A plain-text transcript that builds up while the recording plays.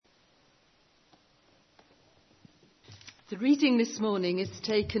The reading this morning is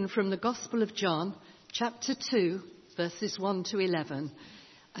taken from the Gospel of John, chapter 2, verses 1 to 11,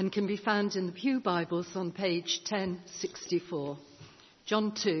 and can be found in the Pew Bibles on page 1064.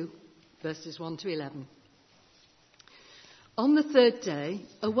 John 2, verses 1 to 11. On the third day,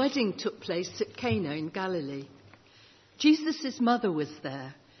 a wedding took place at Cana in Galilee. Jesus' mother was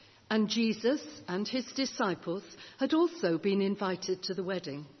there, and Jesus and his disciples had also been invited to the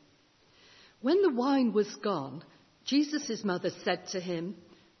wedding. When the wine was gone, Jesus' mother said to him,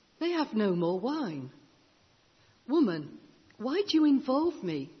 "They have no more wine." "Woman, why do you involve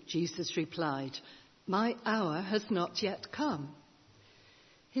me?" Jesus replied. "My hour has not yet come."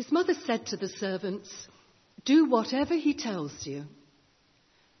 His mother said to the servants, "Do whatever he tells you."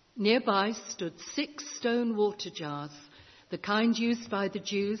 Nearby stood 6 stone water jars, the kind used by the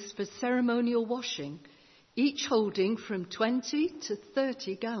Jews for ceremonial washing, each holding from 20 to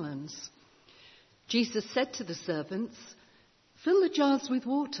 30 gallons. Jesus said to the servants, "Fill the jars with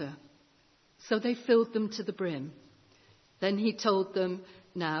water." So they filled them to the brim. Then he told them,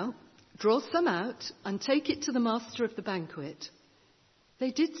 "Now, draw some out and take it to the master of the banquet."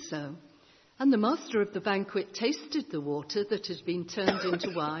 They did so, and the master of the banquet tasted the water that had been turned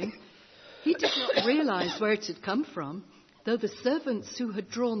into wine. He did not realize where it had come from, though the servants who had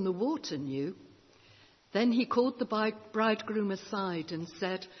drawn the water knew. Then he called the bridegroom aside and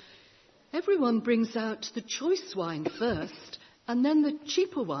said, "Everyone brings out the choice wine first, and then the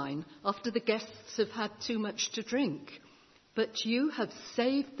cheaper wine after the guests have had too much to drink. But you have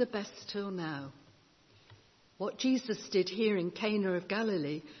saved the best till now." What Jesus did here in Cana of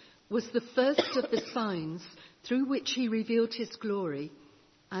Galilee was the first of the signs through which he revealed his glory,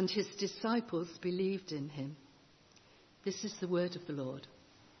 and his disciples believed in him. This is the word of the Lord.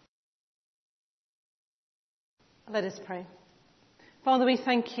 Let us pray. Father, we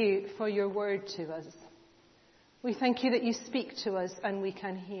thank you for your word to us. We thank you that you speak to us and we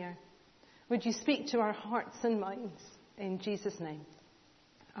can hear. Would you speak to our hearts and minds? In Jesus' name.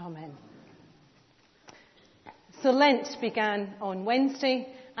 Amen. So Lent began on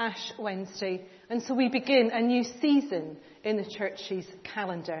Wednesday, Ash Wednesday, and so we begin a new season in the church's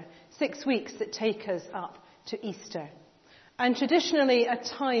calendar, 6 weeks that take us up to Easter. And traditionally a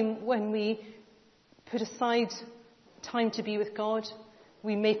time when we put aside time to be with God,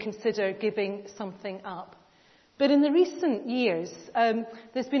 we may consider giving something up. But in the recent years,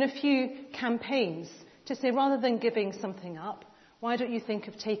 there's been a few campaigns to say rather than giving something up, why don't you think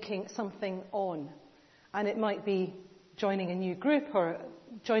of taking something on? And it might be joining a new group or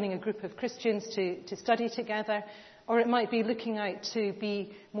joining a group of Christians to study together, or it might be looking out to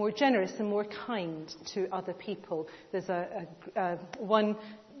be more generous and more kind to other people. There's one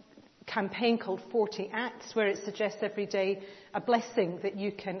campaign called 40 Acts, where it suggests every day a blessing that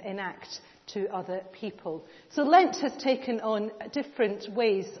you can enact to other people. So Lent has taken on different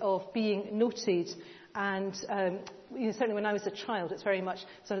ways of being noted, and certainly when I was a child, it's very much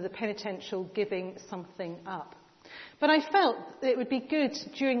sort of the penitential giving something up. But I felt it would be good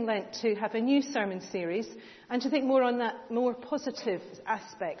during Lent to have a new sermon series and to think more on that more positive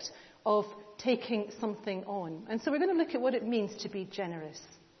aspect of taking something on. And so we're going to look at what it means to be generous.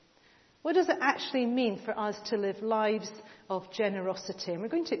 What does it actually mean for us to live lives of generosity? And we're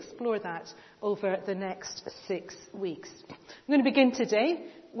going to explore that over the next 6 weeks. I'm going to begin today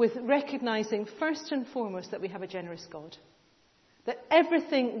with recognizing first and foremost that we have a generous God. That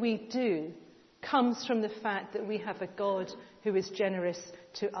everything we do comes from the fact that we have a God who is generous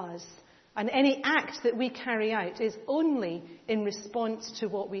to us. And any act that we carry out is only in response to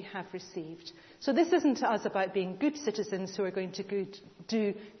what we have received. So this isn't to us about being good citizens who are going to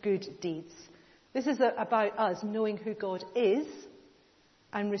do good deeds. This is about us knowing who God is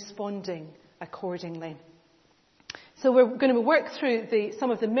and responding accordingly. So we're going to work through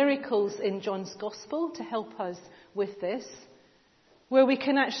some of the miracles in John's Gospel to help us with this, where we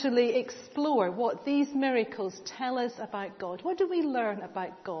can actually explore what these miracles tell us about God. What do we learn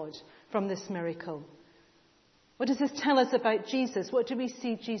about God from this miracle? What does this tell us about Jesus? What do we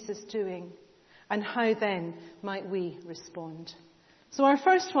see Jesus doing? And how then might we respond? So our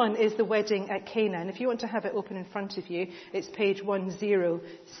first one is the wedding at Cana. And if you want to have it open in front of you, it's page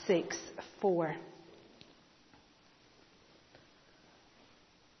 1064.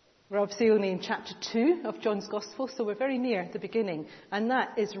 We're obviously only in chapter 2 of John's Gospel, so we're very near the beginning. And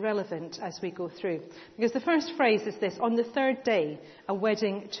that is relevant as we go through. Because the first phrase is this: on the third day, a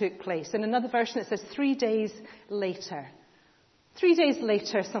wedding took place. In another version, it says 3 days later. 3 days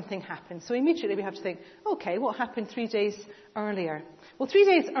later, something happened. So immediately we have to think, okay, what happened 3 days earlier? Well, 3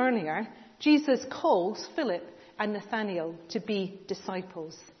 days earlier, Jesus calls Philip and Nathanael to be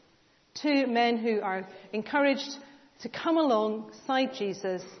disciples. 2 men who are encouraged to come alongside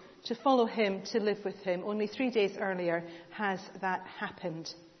Jesus, to follow him, to live with him. Only 3 days earlier has that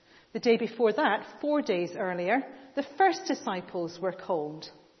happened. The day before that, 4 days earlier, the first disciples were called.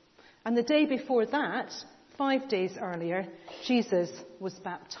 And the day before that, 5 days earlier, Jesus was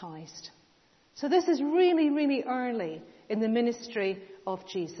baptized. So this is really, really early in the ministry of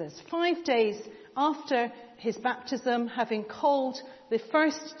Jesus. 5 days after his baptism, having called the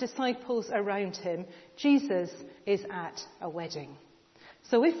first disciples around him, Jesus is at a wedding.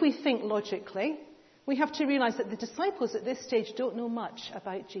 So if we think logically, we have to realize that the disciples at this stage don't know much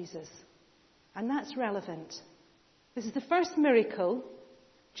about Jesus. And that's relevant. This is the first miracle.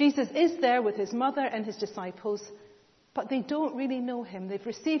 Jesus is there with his mother and his disciples, but they don't really know him. They've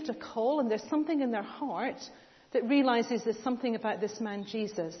received a call, and there's something in their heart that realizes there's something about this man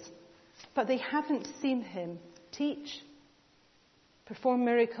Jesus. But they haven't seen him teach, perform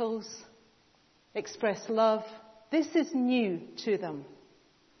miracles, express love. This is new to them.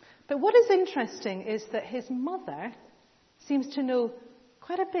 But what is interesting is that his mother seems to know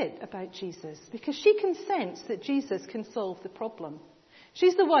quite a bit about Jesus, because she can sense that Jesus can solve the problem.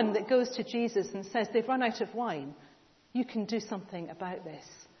 She's the one that goes to Jesus and says, they've run out of wine. You can do something about this.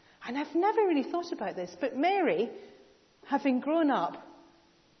 And I've never really thought about this, but Mary, having grown up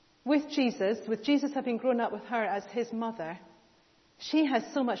with Jesus having grown up with her as his mother, she has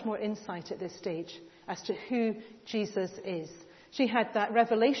so much more insight at this stage as to who Jesus is. She had that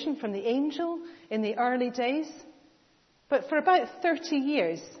revelation from the angel in the early days, but for about 30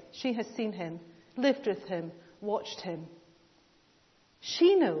 years she has seen him, lived with him, watched him.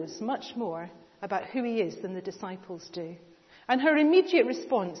 She knows much more about who he is than the disciples do. And her immediate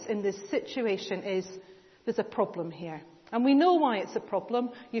response in this situation is, there's a problem here. And we know why it's a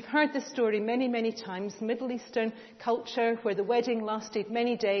problem. You've heard this story many, many times. Middle Eastern culture where the wedding lasted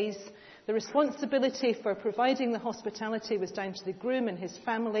many days. The responsibility for providing the hospitality was down to the groom and his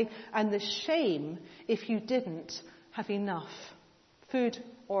family. And the shame if you didn't have enough food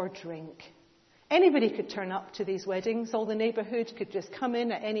or drink. Anybody could turn up to these weddings. All the neighbourhood could just come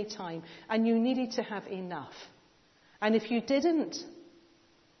in at any time. And you needed to have enough. And if you didn't,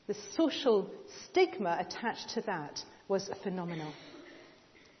 the social stigma attached to that was phenomenal.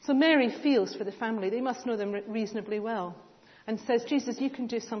 So Mary feels for the family. They must know them reasonably well. And says, Jesus, you can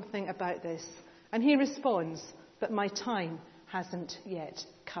do something about this. And he responds, but my time hasn't yet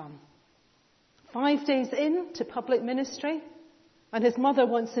come. 5 days into public ministry, and his mother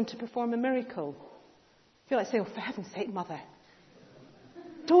wants him to perform a miracle. I feel like saying, oh, for heaven's sake, mother,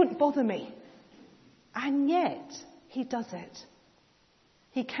 don't bother me. And yet, he does it.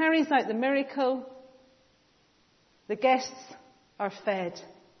 He carries out the miracle. The guests are fed.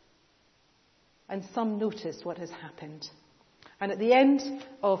 And some notice what has happened. And at the end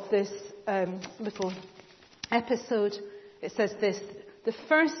of this little episode, it says this: the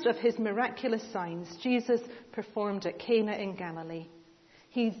first of his miraculous signs Jesus performed at Cana in Galilee.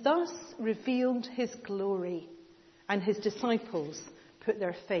 He thus revealed his glory, and his disciples put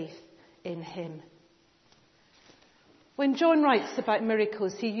their faith in him. When John writes about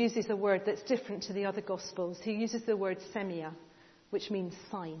miracles, he uses a word that's different to the other Gospels. He uses the word semia, which means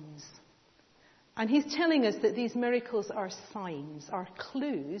signs. And he's telling us that these miracles are signs, are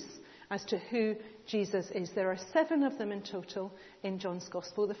clues as to who Jesus is. There are 7 of them in total in John's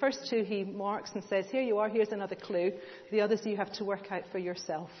Gospel. The first 2 he marks and says, here you are, here's another clue. The others you have to work out for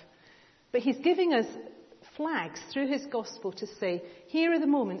yourself. But he's giving us flags through his Gospel to say, here are the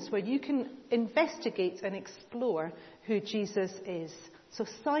moments where you can investigate and explore who Jesus is. So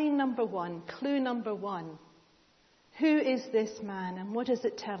sign number 1, clue number 1. Who is this man, and what does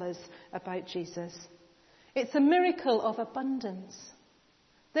it tell us about Jesus? It's a miracle of abundance.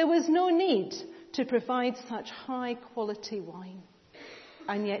 There was no need to provide such high quality wine,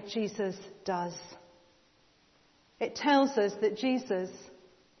 and yet Jesus does. It tells us that Jesus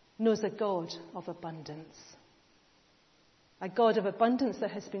knows a God of abundance. A God of abundance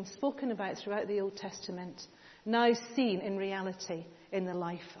that has been spoken about throughout the Old Testament, now seen in reality in the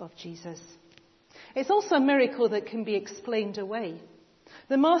life of Jesus. It's also a miracle that can be explained away.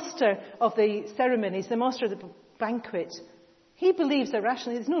 The master of the ceremonies, the master of the banquet, he believes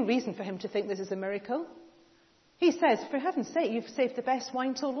irrationally. There's no reason for him to think this is a miracle. He says, for heaven's sake, you've saved the best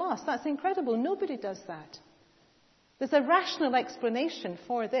wine till last. That's incredible. Nobody does that. There's a rational explanation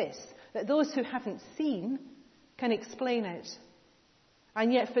for this, that those who haven't seen can explain it.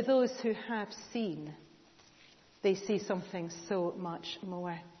 And yet for those who have seen, they see something so much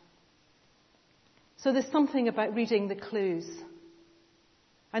more. So there's something about reading the clues.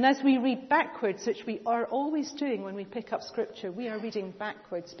 And as we read backwards, which we are always doing when we pick up Scripture, we are reading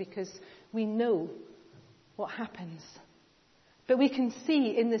backwards because we know what happens. But we can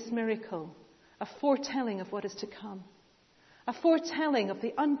see in this miracle a foretelling of what is to come. A foretelling of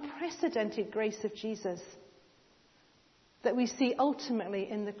the unprecedented grace of Jesus that we see ultimately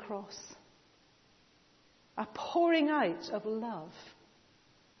in the cross. A pouring out of love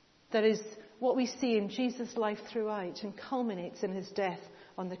that is what we see in Jesus' life throughout and culminates in his death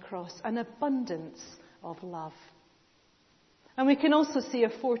on the cross. An abundance of love. And we can also see a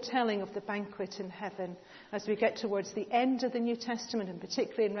foretelling of the banquet in heaven as we get towards the end of the New Testament, and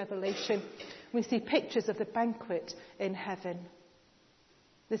particularly in Revelation. We see pictures of the banquet in heaven.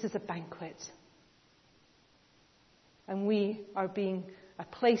 This is a banquet. And a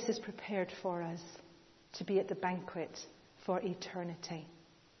place is prepared for us to be at the banquet for eternity.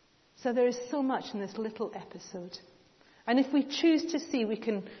 So there is so much in this little episode. And if we choose to see, we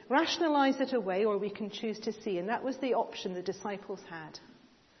can rationalize it away, or we can choose to see. And that was the option the disciples had.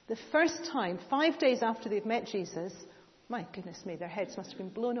 The first time, 5 days after they've met Jesus, my goodness me, their heads must have been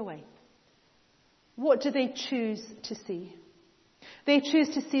blown away. What do they choose to see? They choose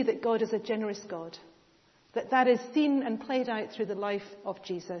to see that God is a generous God. That is seen and played out through the life of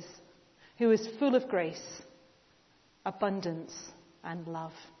Jesus, who is full of grace, abundance, and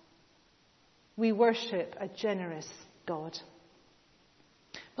love. We worship a generous God.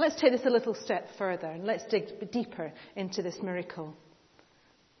 Let's take this a little step further and let's dig deeper into this miracle.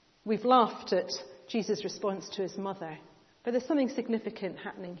 We've laughed at Jesus' response to his mother, but there's something significant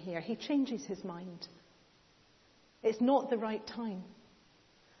happening here. He changes his mind. It's not the right time,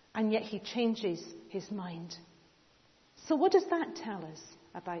 and yet he changes his mind. So what does that tell us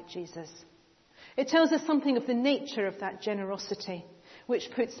about Jesus? It tells us something of the nature of that generosity,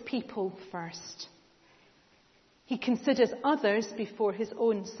 which puts people first. He considers others before his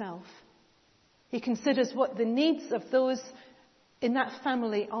own self. He considers what the needs of those in that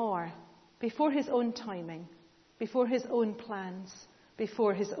family are before his own timing, before his own plans,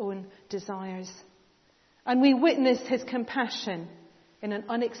 before his own desires. And we witness his compassion in an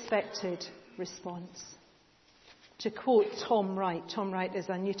unexpected response. To quote Tom Wright is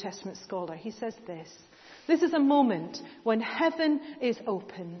a New Testament scholar, he says this is a moment when heaven is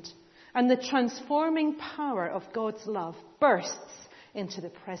opened and the transforming power of God's love bursts into the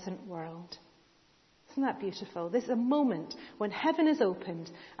present world. Isn't that beautiful? This is a moment when heaven is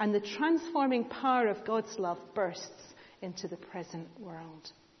opened and the transforming power of God's love bursts into the present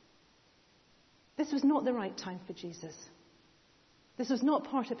world. This was not the right time for Jesus. This was not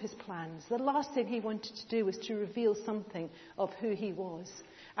part of his plans. The last thing he wanted to do was to reveal something of who he was.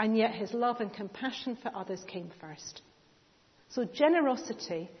 And yet his love and compassion for others came first. So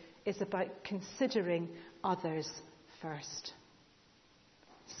generosity is about considering others first.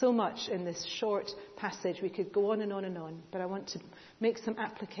 So much in this short passage. We could go on and on and on, but I want to make some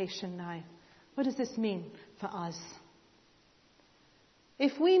application now. What does this mean for us?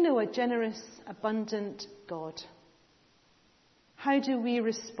 If we know a generous, abundant God, how do we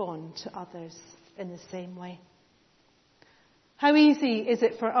respond to others in the same way? How easy is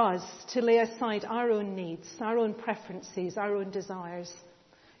it for us to lay aside our own needs, our own preferences, our own desires,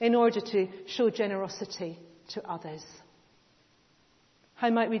 in order to show generosity to others? How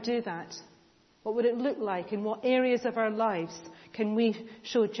might we do that? What would it look like? In what areas of our lives can we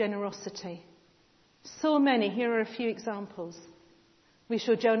show generosity? So many. Here are a few examples. We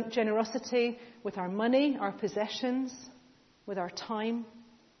show generosity with our money, our possessions, with our time,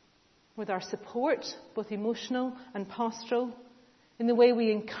 with our support, both emotional and pastoral, in the way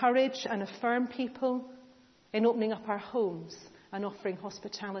we encourage and affirm people, in opening up our homes and offering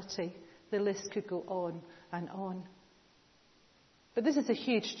hospitality. The list could go on and on. But this is a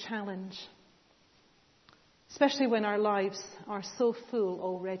huge challenge, especially when our lives are so full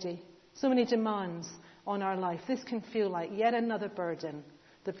already. So many demands on our life. This can feel like yet another burden,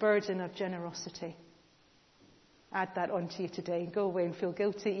 the burden of generosity. Add that onto you today. Go away and feel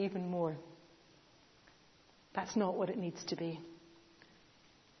guilty even more. That's not what it needs to be.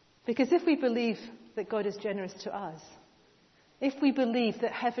 Because if we believe that God is generous to us, if we believe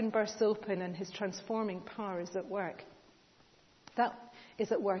that heaven bursts open and his transforming power is at work, that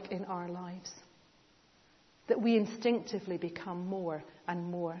is at work in our lives. That we instinctively become more and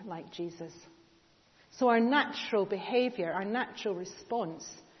more like Jesus. So our natural behavior, our natural response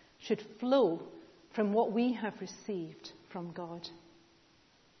should flow from what we have received from God.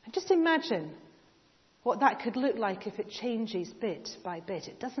 And just imagine what that could look like if it changes bit by bit.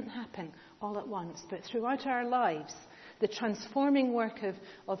 It doesn't happen all at once, but throughout our lives, the transforming work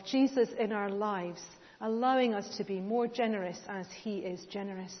of Jesus in our lives, allowing us to be more generous as he is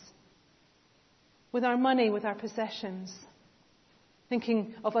generous. With our money, with our possessions,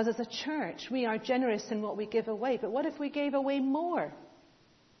 Thinking of us as a church, we are generous in what we give away. But what if we gave away more?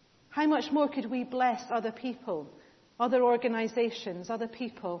 How much more could we bless other people, other organisations, other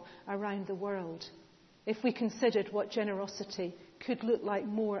people around the world, if we considered what generosity could look like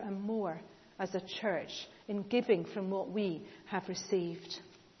more and more as a church in giving from what we have received?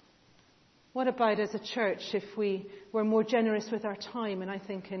 What about as a church if we were more generous with our time? And I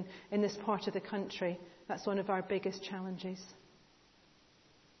think in this part of the country, that's one of our biggest challenges.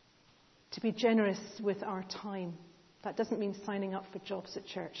 To be generous with our time. That doesn't mean signing up for jobs at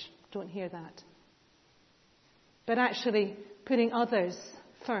church. Don't hear that. But actually putting others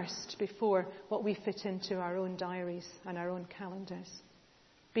first before what we fit into our own diaries and our own calendars.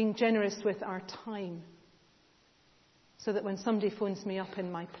 Being generous with our time. So that when somebody phones me up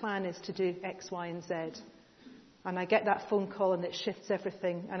and my plan is to do X, Y, and Z, and I get that phone call and it shifts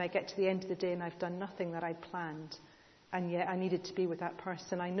everything, and I get to the end of the day and I've done nothing that I planned, and yet I needed to be with that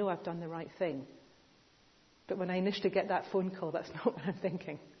person, I know I've done the right thing. But when I initially get that phone call, that's not what I'm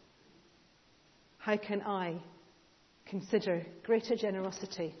thinking. How can I consider greater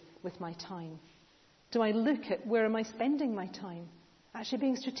generosity with my time? Do I look at where am I spending my time? Actually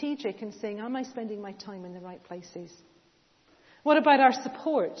being strategic and saying, am I spending my time in the right places? What about our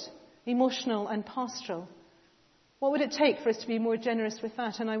support, emotional and pastoral? What would it take for us to be more generous with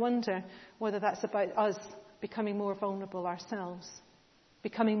that? And I wonder whether that's about us becoming more vulnerable ourselves,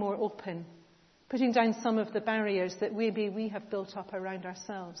 becoming more open, putting down some of the barriers that maybe we have built up around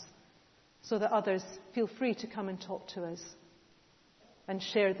ourselves so that others feel free to come and talk to us and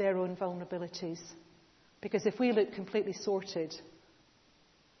share their own vulnerabilities. Because if we look completely sorted,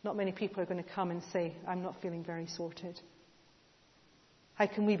 not many people are going to come and say, I'm not feeling very sorted. How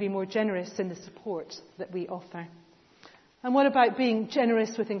can we be more generous in the support that we offer? And what about being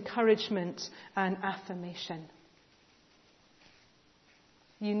generous with encouragement and affirmation?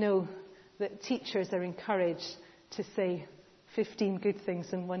 You know that teachers are encouraged to say 15 good things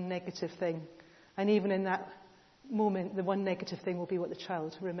and one negative thing. And even in that moment, the one negative thing will be what the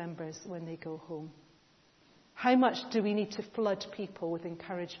child remembers when they go home. How much do we need to flood people with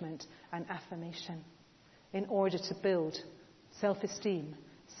encouragement and affirmation in order to build self-esteem,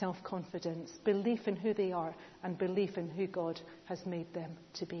 self-confidence, belief in who they are, and belief in who God has made them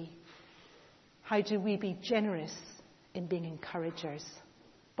to be? How do we be generous in being encouragers?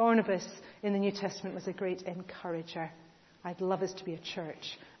 Barnabas in the New Testament was a great encourager. I'd love us to be a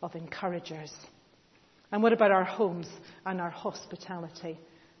church of encouragers. And what about our homes and our hospitality?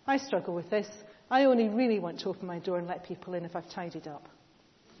 I struggle with this. I only really want to open my door and let people in if I've tidied up.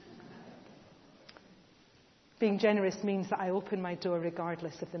 Being generous means that I open my door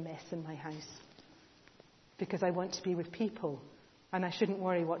regardless of the mess in my house. Because I want to be with people. And I shouldn't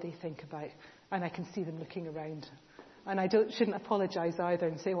worry what they think about. And I can see them looking around. And I shouldn't apologise either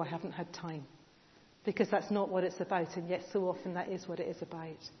and say, oh, I haven't had time. Because that's not what it's about. And yet so often that is what it is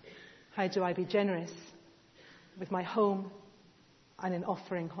about. How do I be generous with my home and in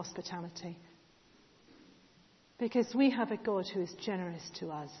offering hospitality? Because we have a God who is generous to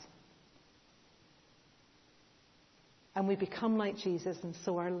us. And we become like Jesus, and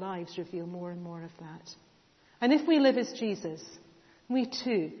so our lives reveal more and more of that. And if we live as Jesus, we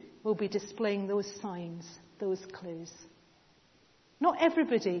too will be displaying those signs, those clues. Not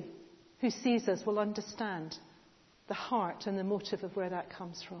everybody who sees us will understand the heart and the motive of where that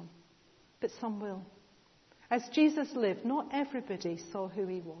comes from, but some will. As Jesus lived, not everybody saw who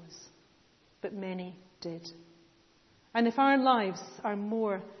he was, but many did. And if our lives are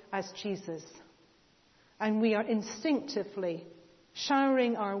more as Jesus, and we are instinctively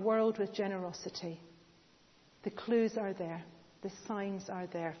showering our world with generosity, the clues are there, the signs are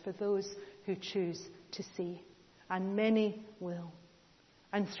there for those who choose to see. And many will.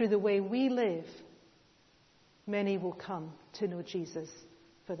 And through the way we live, many will come to know Jesus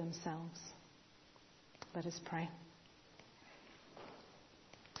for themselves. Let us pray.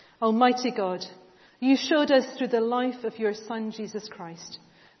 Almighty God, you showed us through the life of your Son, Jesus Christ,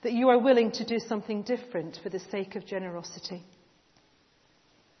 that you are willing to do something different for the sake of generosity.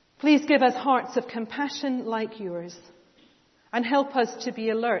 Please give us hearts of compassion like yours, and help us to be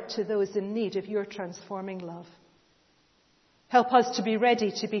alert to those in need of your transforming love. Help us to be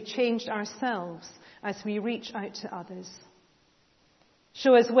ready to be changed ourselves as we reach out to others.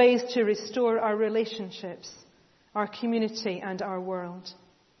 Show us ways to restore our relationships, our community, and our world.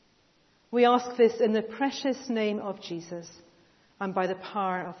 We ask this in the precious name of Jesus and by the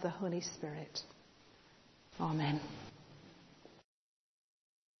power of the Holy Spirit. Amen.